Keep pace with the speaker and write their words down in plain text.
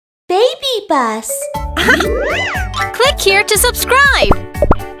BabyBus. Click here to subscribe.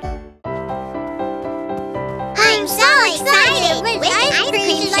 I'm so excited! Which ice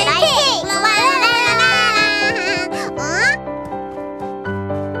cream should I pick? La, la, la, la, la.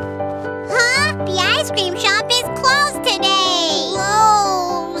 Huh? The ice cream shop is closed today!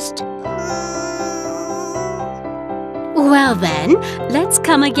 Closed! Well then, let's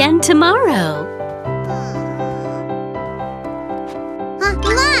come again tomorrow.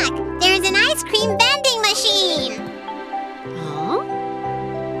 Look! There's an ice cream vending machine! Huh?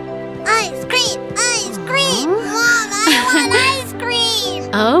 Ice cream! Ice cream! Mom, I want ice cream!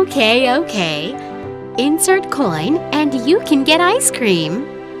 Okay. Insert coin and you can get ice cream.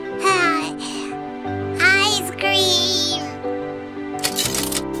 Ice cream!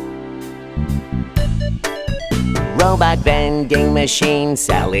 Robot vending machine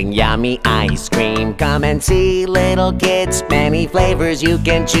selling yummy ice cream. Come and see, little kids, many flavors you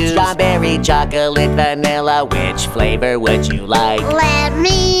can choose. Strawberry, chocolate, vanilla, which flavor would you like? Let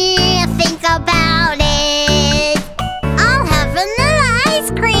me think about it. I'll have vanilla ice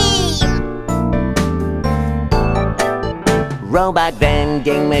cream. Robot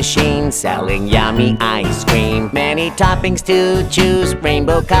vending machine selling yummy ice cream. Many toppings to choose,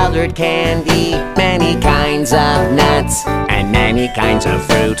 rainbow colored candy, many kinds of nuts, and many kinds of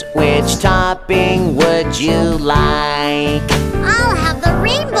fruit. Which topping would you like? I'll have the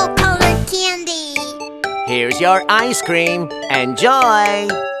rainbow colored candy. Here's your ice cream. Enjoy!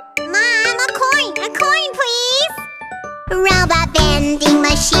 Mom, a coin please. Robot vending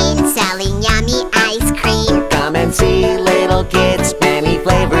machine selling yummy ice cream. Come and see, little kids, many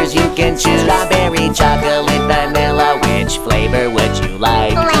flavors you can choose. Strawberry, chocolate, vanilla, which flavor would you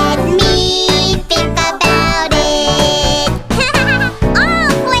like? Let me think about it. All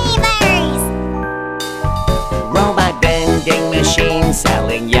flavors. Robot vending machine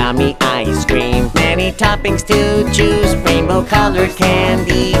selling yummy ice cream. Many toppings to choose, rainbow colored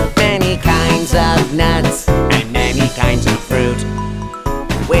candy, many kinds of nuts, and many kinds of fruit.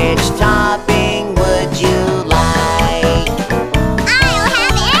 Which topping would you like? I'll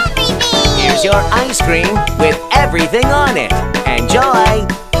have everything. Here's your ice cream with everything on it. Enjoy!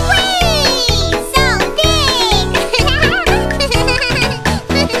 Whee! So big!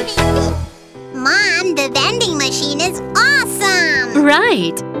 Mom, the vending machine is awesome!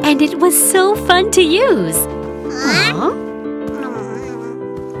 Right, and it was so fun to use. Huh? Aw.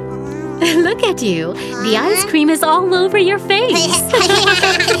 Look at you. The ice cream is all over your face.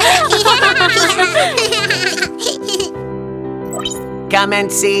 Come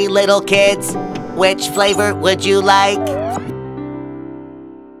and see, little kids. Which flavor would you like?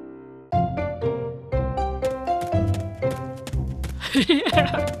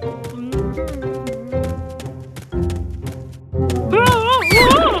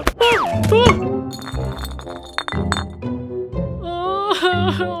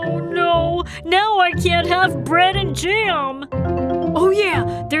 Oh no, now I can't have bread and jam. Oh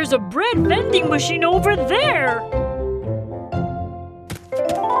yeah, there's a bread vending machine over there.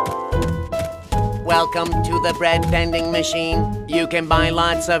 Welcome to the bread vending machine. You can buy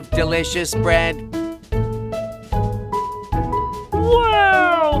lots of delicious bread.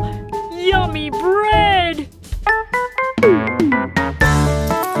 Wow, yummy bread.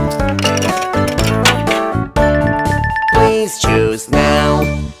 Please choose now.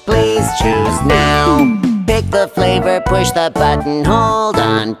 Please choose now. Pick the flavor, push the button, hold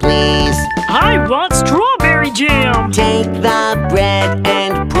on, please. I want strawberry jam. Take the bread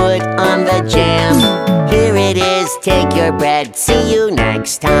and put on the jam. Here it is, take your bread. See you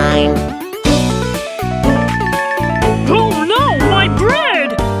next time. Oh no, my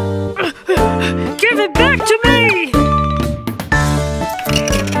bread! Give it back to me!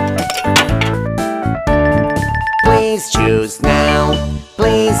 Please choose now.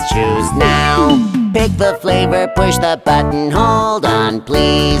 Please choose now. Pick the flavor, push the button, hold on,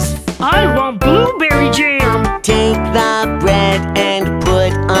 please. I want blueberry jam. Take the bread and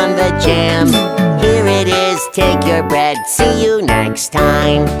put on the jam. Here it is, take your bread. See you next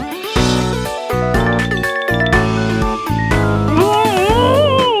time.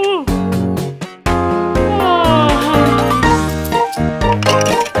 Oh.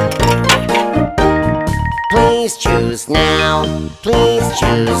 Please choose now. Please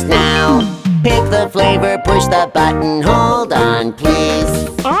choose now. Pick the flavor, push the button, hold on, please.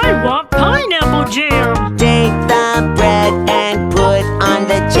 I want pineapple jam. Take the bread and put on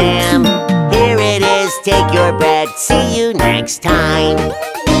the jam. Here it is, take your bread. See you next time.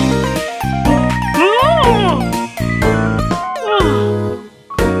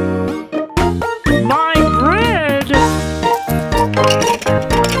 My bread.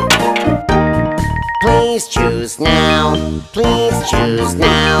 now. Please choose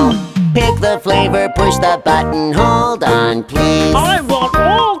now. Pick the flavor, push the button, hold on, please. I want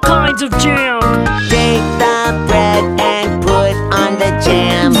all kinds of jam. Take the bread and put on the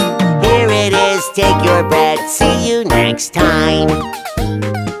jam. Here it is, take your bread, see you next time.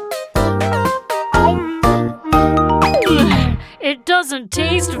 It doesn't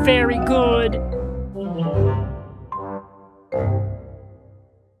taste very good.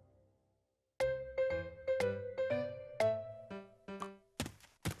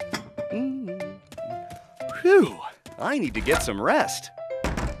 Phew, I need to get some rest.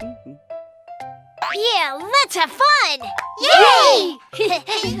 Yeah, let's have fun! Yay!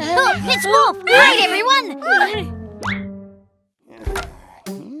 Oh, Miss Wolf! Hi, everyone!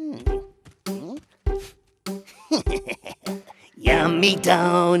 Yummy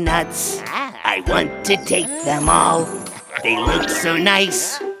donuts. I want to take them all. They look so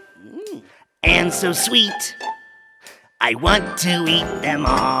nice and so sweet. I want to eat them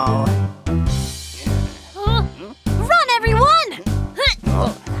all. Run, everyone!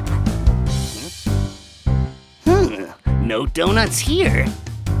 No donuts here.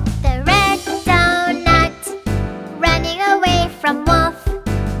 The red donut running away from Wolf.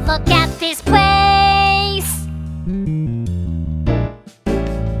 Look at this place.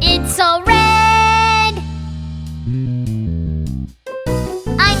 It's all red.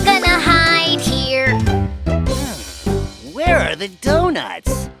 I'm gonna hide here. Where are the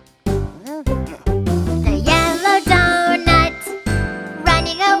donuts? The yellow donut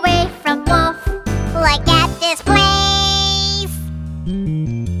running away from Wolf. Look at this place.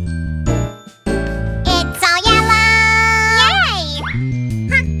 It's all yellow. Yay!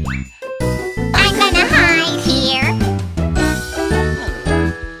 I'm gonna hide here.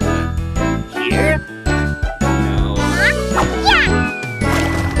 Here? No. Yeah!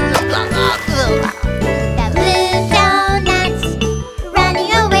 The blue donuts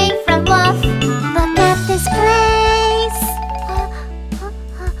running away from Wolf. Look at this place.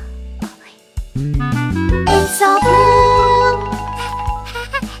 It's all blue.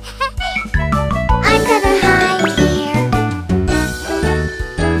 I'm gonna hide here.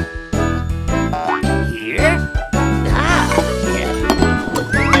 Here? Ah!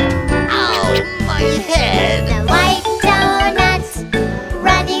 Ow, my head! The white donuts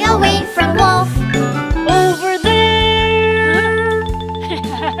running away from Wolf. Over there!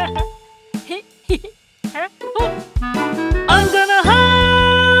 I'm gonna hide!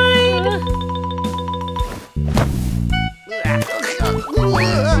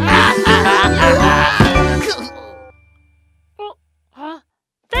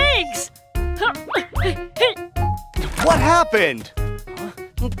 Thanks! What happened?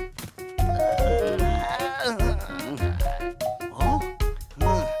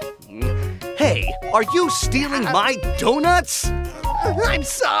 Hey, are you stealing my donuts? I'm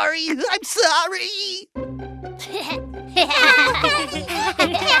sorry. I'm sorry.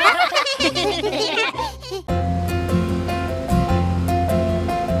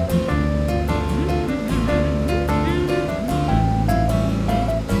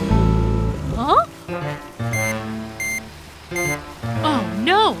 Huh? Oh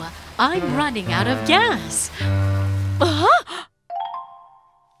no, I'm running out of gas.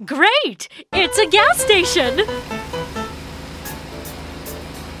 Great! It's a gas station!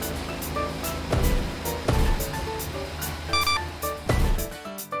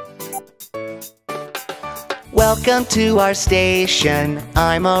 Welcome to our station.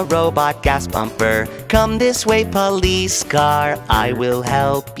 I'm a robot gas pumper. Come this way, police car. I will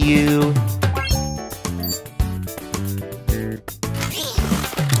help you.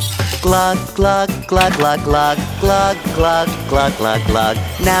 Glug, glug, glug, glug, glug, glug, glug, glug, glug, glug.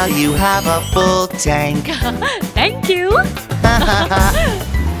 Now you have a full tank. Thank you!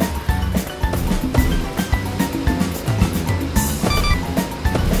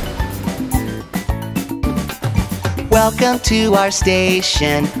 Welcome to our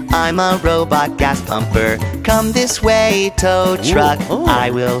station. I'm a robot gas pumper. Come this way, tow truck.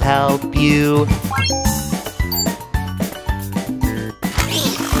 I will help you.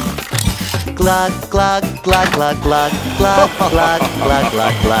 Glug, glug, glug, glug, glug, glug, glug, glug,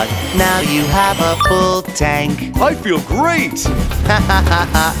 glug, glug. Now you have a full tank. I feel great!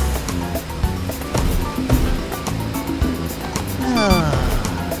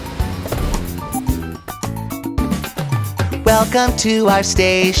 Welcome to our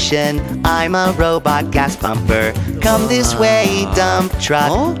station. I'm a robot gas pumper. Come this way, dump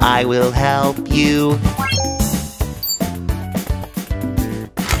truck. I will help you.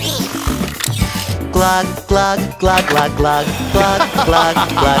 Glug, glug, glug, glug, glug, glug, glug,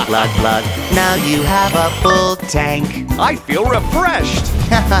 glug, glug, glug. Now you have a full tank. I feel refreshed.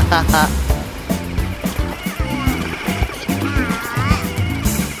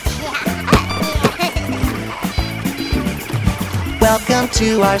 Welcome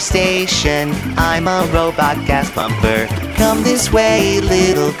to our station. I'm a robot gas pumper. Come this way,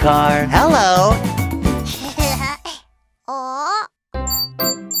 little car. Hello. Oh.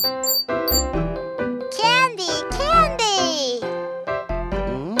 Candy, candy.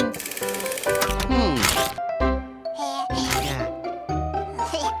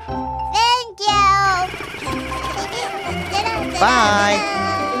 Thank you. Bye.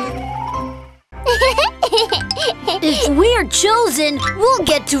 If we're chosen, we'll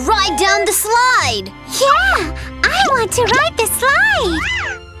get to ride down the slide. Yeah, I want to ride the slide.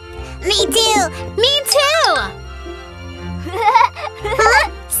 Me too. Me too.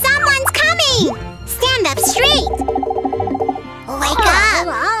 Huh? Someone's coming. Stand up straight. Wake up.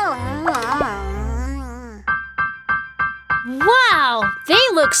 Wow, they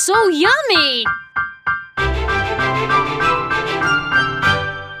look so yummy.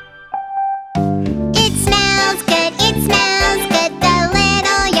 It smells good, it smells good. The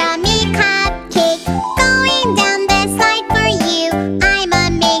little yummy cupcake. Going down the slide for you. I'm a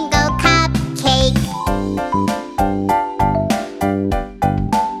mango cupcake.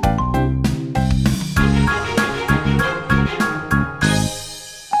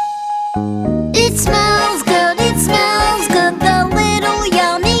 It smells good, it smells good. The little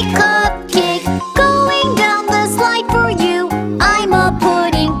yummy cupcake. Going down the slide for you. I'm a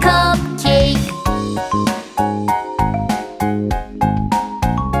pudding cupcake.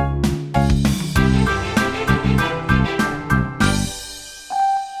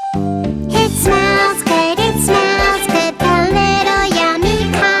 It smells good, it smells good. The little yummy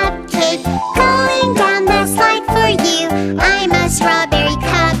cupcake. Going down the slide for you. I'm a strawberry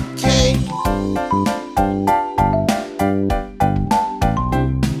cupcake.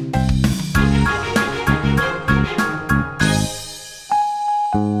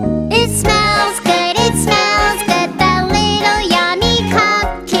 It smells good, it smells good. The little yummy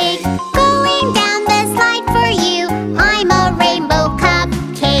cupcake. Going down the slide for you. I'm a rainbow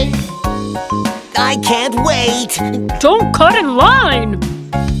cupcake. I can't wait. Don't cut in line.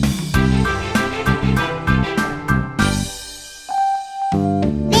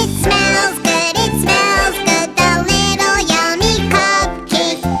 It smells good, it smells good. The little yummy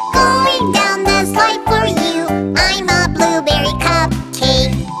cupcake. Going down the slide for you. I'm a blueberry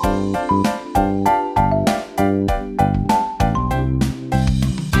cupcake.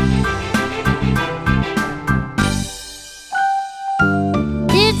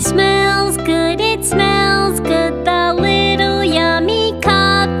 It smells good, it smells good. The little yummy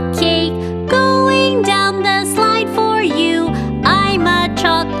cupcake. Going down the slide for you. I'm a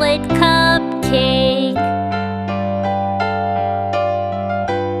chocolate cupcake.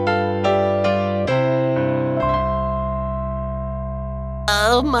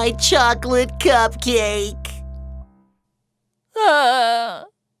 Oh, my chocolate cupcake. Ah.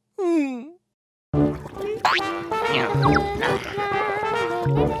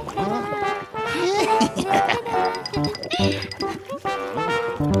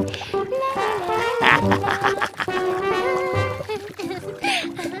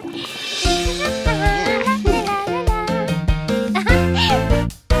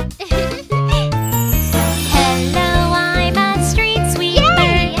 Hello, I'm a street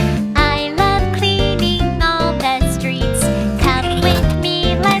sweeper. I love cleaning all the streets. Come with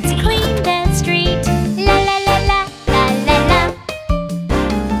me, let's clean the street. La la la la, la la la.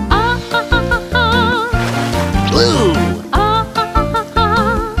 Ah ha ha ha ha. Blue, Ah ha ha ha ha.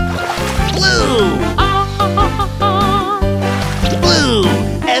 blue, Ah ha ha ha ha. blue.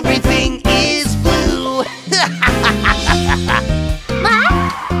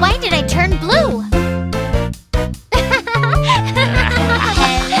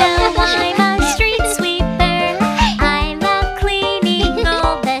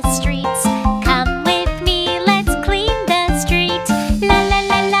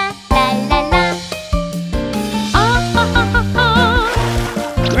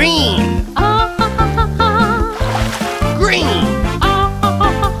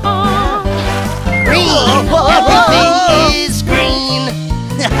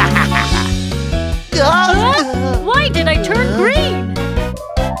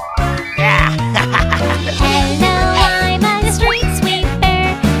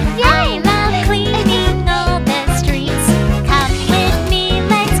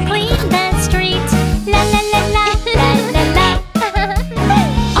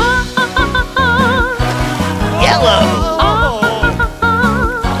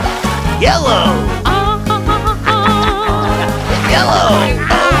 Yellow! Yellow!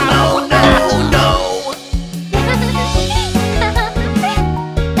 Oh, no, no,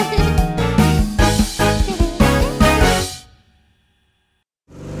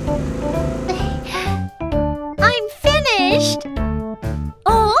 I'm finished.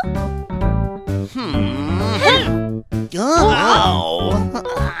 Oh?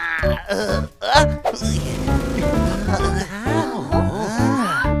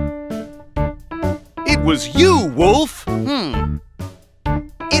 It was you, Wolf.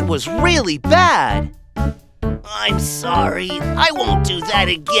 It was really bad. I'm sorry. I won't do that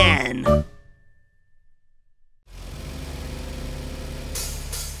again.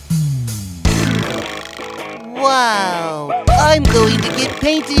 Wow, I'm going to get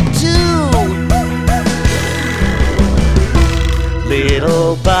painted too.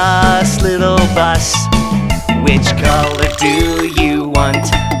 Little bus, which color do you want?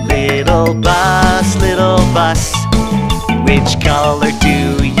 Little bus, which color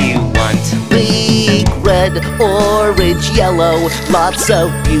do you want? Pink, red, orange, yellow, lots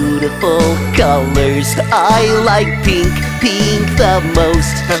of beautiful colors. I like pink, pink the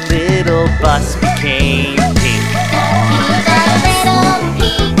most. The little bus became pink. The little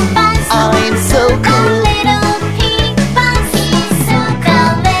pink bus. I'm so The cool. little pink bus. He's so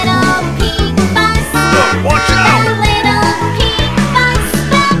cool. The little pink bus. Watch The out! little pink bus.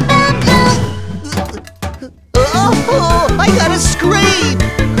 Oh, I gotta scream!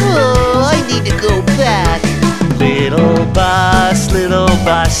 Oh, I need to go back. Little bus,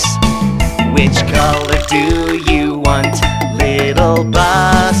 which color do you want? Little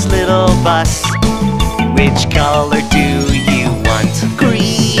bus, which color do you want?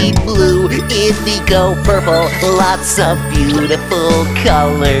 Green, blue, indigo, purple, lots of beautiful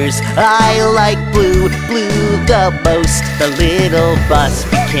colors. I like blue, blue the most. The little bus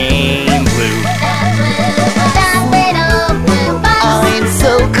became blue. The little blue bus. I'm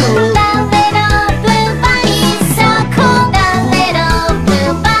so cool. The little blue bus. He's so cool. The little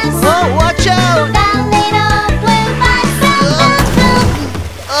blue bus. Oh, watch out! The little blue bus.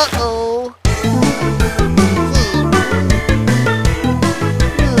 Uh-oh.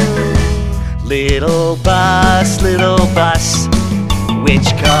 Little bus, which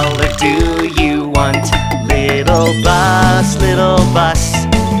color do you want? Little bus,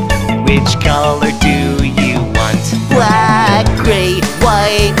 which color do you want? Black, gray,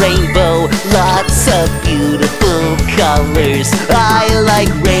 white, rainbow, lots of beautiful colors. I like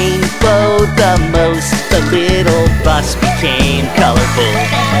rainbow the most. The little bus became colorful.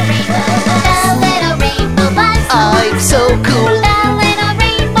 The little rainbow bus. I'm so cool. The little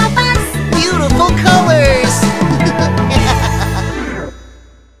rainbow bus. Beautiful colors.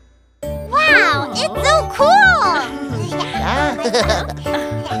 Wow, it's so cool.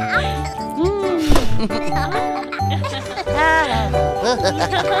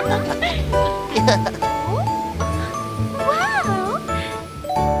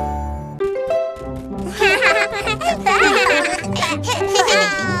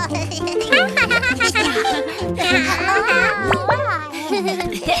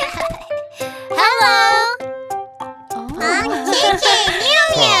 Hello.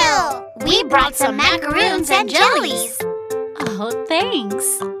 We brought some macaroons and jellies. Oh,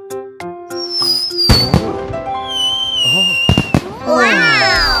 thanks.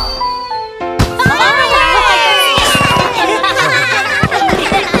 Wow!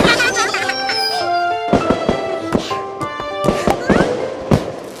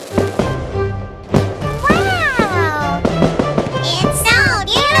 Wow! It's so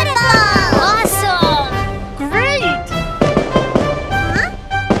beautiful! Awesome! Great!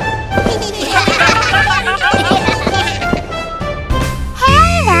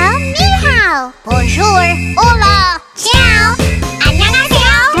 Hello, ni hao. Bonjour, hola, ciao,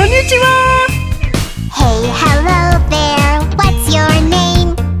 안녕하세요. Konnichiwa! Hey, hello there, what's your name?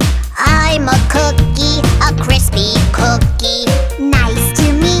 I'm a cookie, a crispy cookie. Nice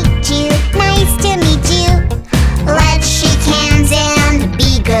to meet you, nice to meet you. Let's shake hands and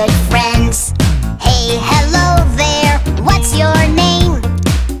be good friends. Hey, hello there, what's your name?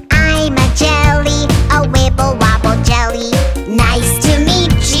 I'm a jelly, a wibble wobble jelly. Nice to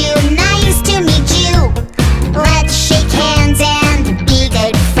meet you, nice to meet you.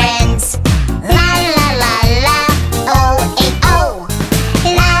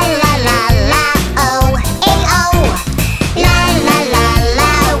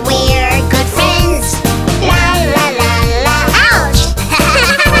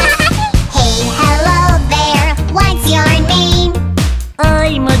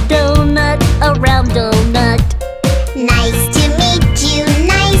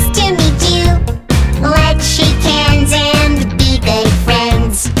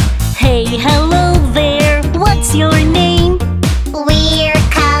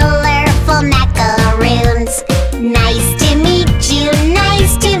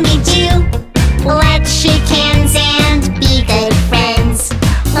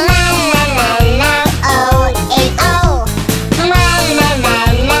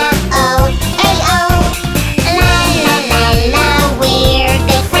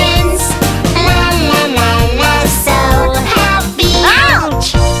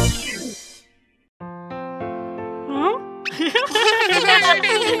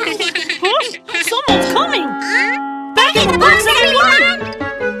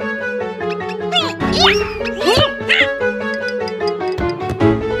 So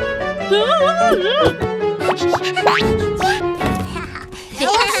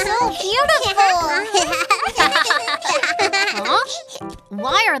beautiful! Huh?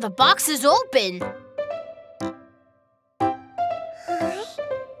 Why are the boxes open?